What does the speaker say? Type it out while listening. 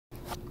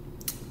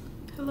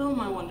Hello,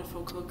 my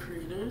wonderful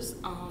co-creators.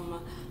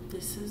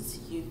 This is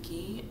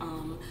Yuki.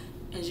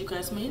 As you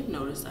guys may have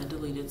noticed, I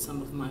deleted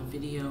some of my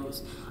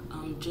videos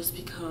just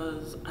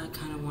because I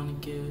kind of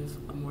want to give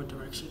a more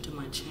direction to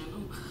my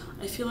channel.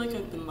 I feel like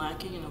I've been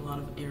lacking in a lot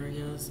of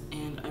areas,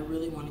 and I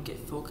really want to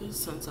get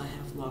focused since I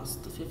have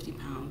lost the 50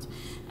 pounds,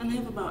 and I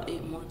have about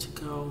 8 more to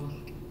go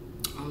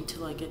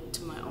till I get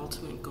to my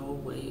ultimate goal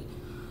weight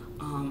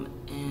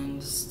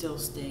and still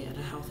stay at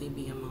a healthy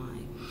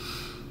BMI.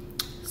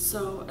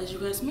 So as you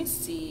guys may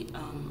see,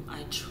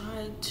 I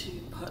tried to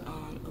put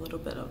on a little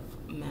bit of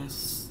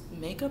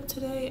makeup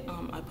today.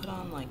 I put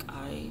on like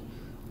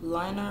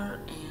eyeliner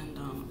and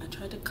I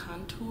tried to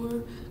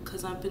contour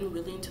because I've been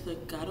really into the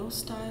gato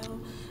style,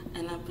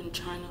 and I've been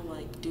trying to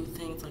like do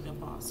things like I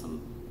bought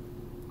some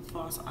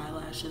false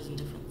eyelashes and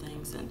different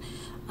things, and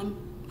I'm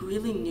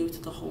really new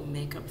to the whole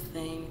makeup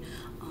thing.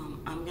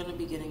 I'm gonna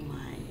be getting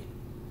my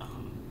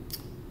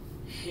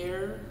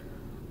hair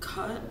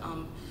cut.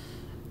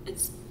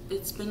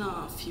 It's been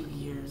a few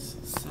years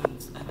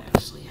since I've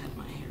actually had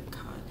my hair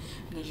cut,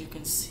 and as you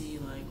can see,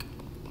 like,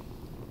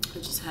 I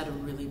just had a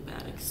really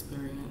bad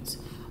experience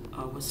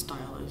with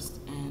stylists,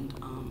 and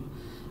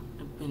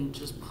I've been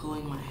just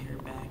pulling my hair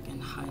back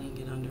and hiding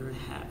it under a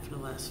hat for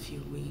the last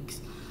few weeks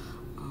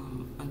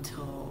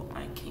until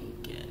I can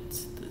get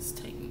this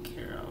taken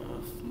care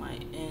of. My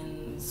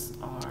ends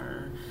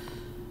are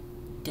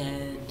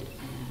dead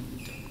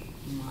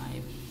and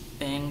my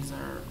bangs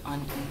are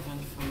uneven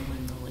from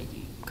when the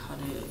lady cut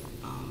it.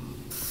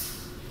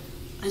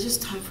 It's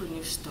just time for a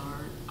new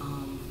start,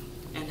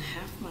 and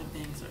half my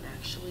bangs are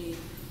actually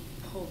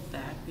pulled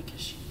back because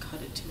she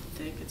cut it too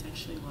thick. It's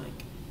actually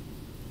like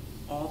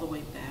all the way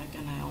back,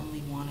 and I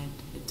only wanted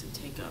it to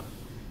take up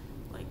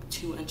like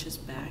 2 inches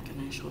back,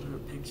 and I showed her a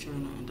picture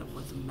and I ended up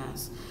with a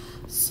mess.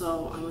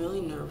 So I'm really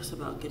nervous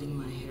about getting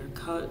my hair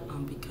cut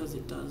because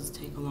it does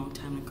take a long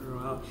time to grow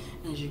out,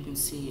 and as you can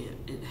see,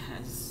 it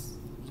has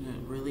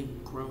really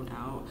grown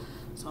out.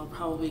 So I'll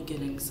probably be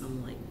getting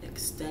some like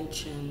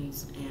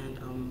extensions, and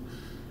I'm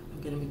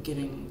gonna be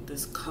getting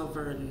this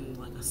covered in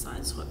like a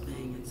side swept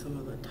bang, and some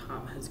of the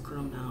top has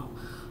grown out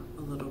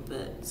a little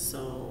bit.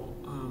 So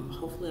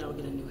hopefully I'll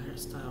get a new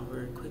hairstyle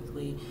very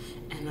quickly,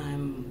 and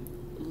I'm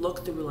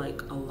looked through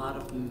like a lot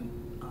of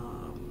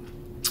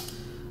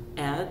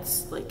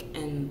ads like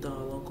in the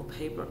local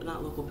paper,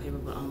 not local paper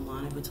but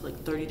online. I went to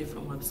like 30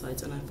 different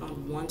websites, and I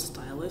found one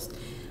stylist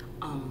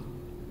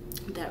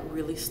that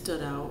really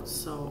stood out.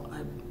 So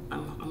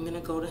I'm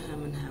gonna go to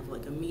him and have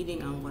like a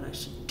meeting on what I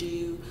should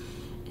do,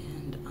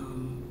 and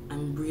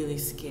I'm really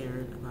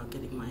scared about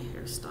getting my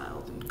hair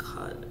styled and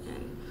cut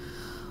and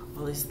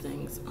all these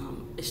things.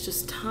 It's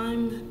just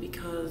time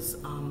because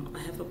I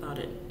have about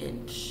an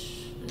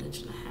inch and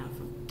a half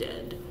of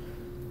dead,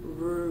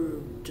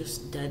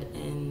 just dead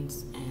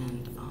ends,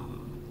 and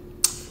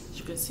as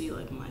you can see,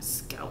 like, my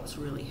scalp's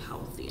really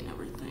healthy and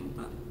everything,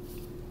 but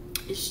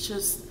it's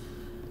just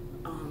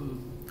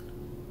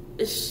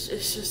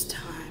it's just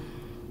time.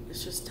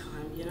 It's just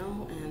time, you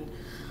know. And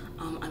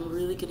I'm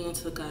really getting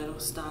into the gato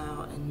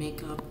style and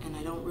makeup, and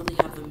I don't really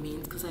have the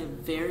means because I have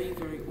very,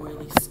 very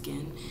oily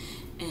skin,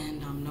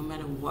 and no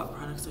matter what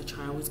products I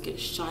try, I always get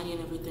shiny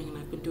and everything. And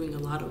I've been doing a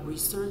lot of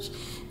research,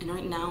 and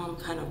right now I'm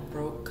kind of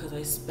broke because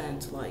I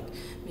spent like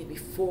maybe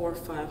 $400 or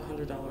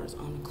 $500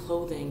 on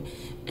clothing,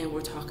 and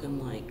we're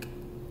talking like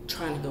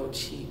trying to go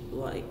cheap,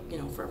 like, you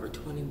know, Forever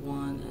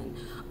 21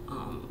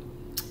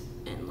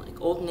 and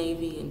like Old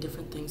Navy and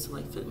different things to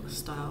like fit my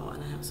style.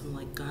 And I have some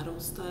like gato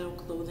style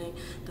clothing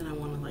that I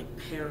want to like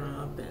pair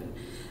up, and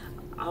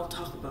I'll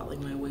talk about like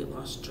my weight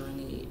loss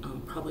journey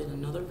probably in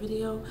another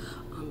video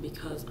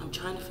because I'm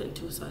trying to fit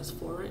into a size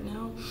 4 right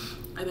now.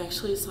 I'm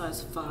actually a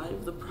size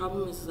 5. The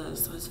problem is that a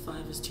size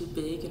 5 is too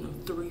big, and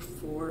a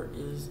 3/4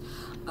 is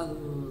a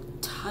little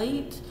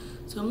tight.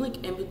 So I'm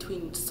like in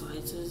between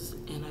sizes,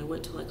 and I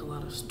went to like a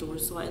lot of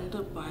stores, so I ended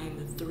up buying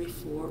the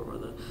 3/4 or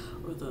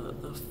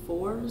the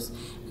 4s.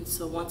 And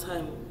so once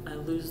I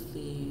lose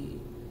the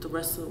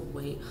rest of the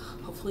weight,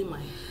 hopefully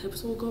my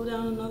hips will go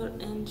down another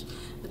inch,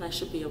 then I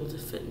should be able to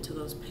fit into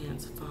those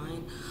pants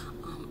fine.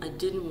 I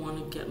didn't want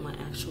to get my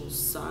actual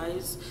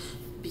size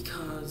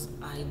because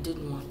I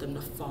didn't want them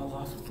to fall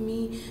off of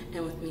me,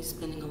 and with me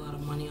spending a lot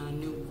of money on a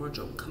new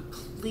wardrobe,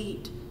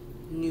 complete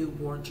new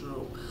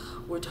wardrobe,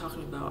 we're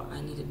talking about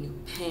I needed new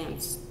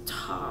pants,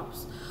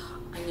 tops,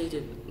 I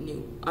needed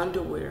new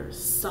underwear,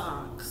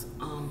 socks,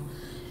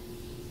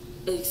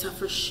 except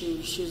for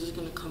shoes. Shoes is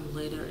gonna come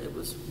later. It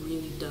was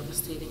really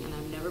devastating, and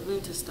I've never been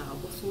into style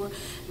before.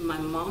 My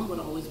mom would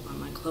always buy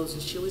my clothes,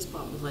 and she always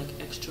bought me like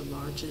extra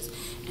larges,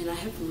 and I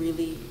have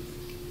really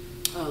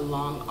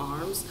long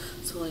arms,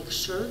 so like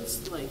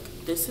shirts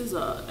like this is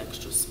a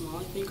extra small,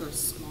 I think, or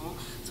small,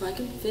 so I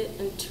can fit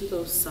into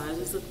those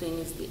sizes. The thing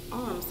is, the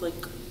arms, like,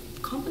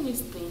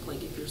 companies think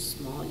like if you're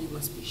small you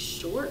must be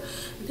short,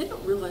 and they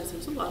don't realize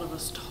there's a lot of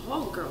us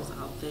tall girls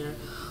out there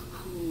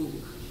who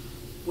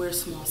wear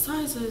small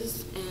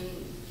sizes,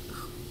 and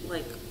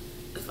like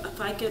if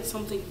I get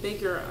something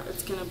bigger,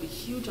 it's gonna be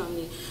huge on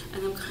me,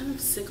 and I'm kind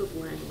of sick of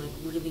wearing like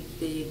really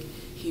big,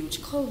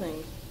 huge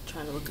clothing.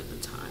 trying to look at the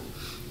time,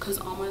 because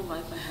all my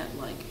life I had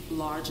like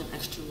large and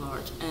extra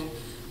large, and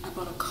I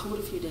bought a coat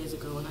a few days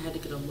ago and I had to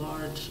get a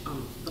large,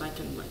 but I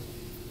can like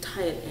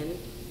tie it in,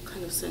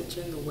 kind of cinch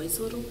in the waist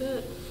a little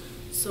bit.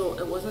 So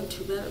it wasn't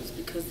too bad. It was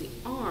because the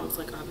arms,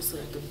 like obviously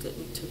I could fit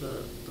into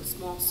the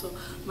small. So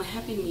my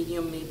happy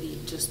medium may be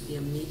just be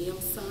a medium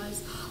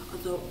size,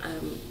 although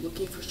I'm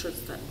looking for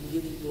shirts that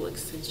really will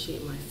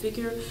accentuate my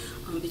figure,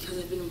 because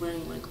I've been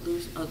wearing like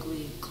loose,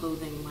 ugly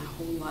clothing my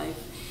whole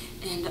life.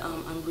 And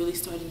I'm really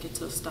starting to get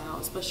to a style,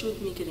 especially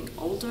with me getting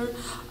older.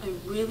 I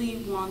really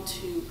want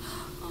to,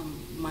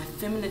 my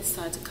feminine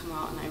side to come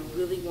out, and I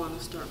really want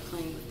to start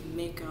playing with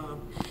makeup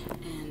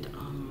and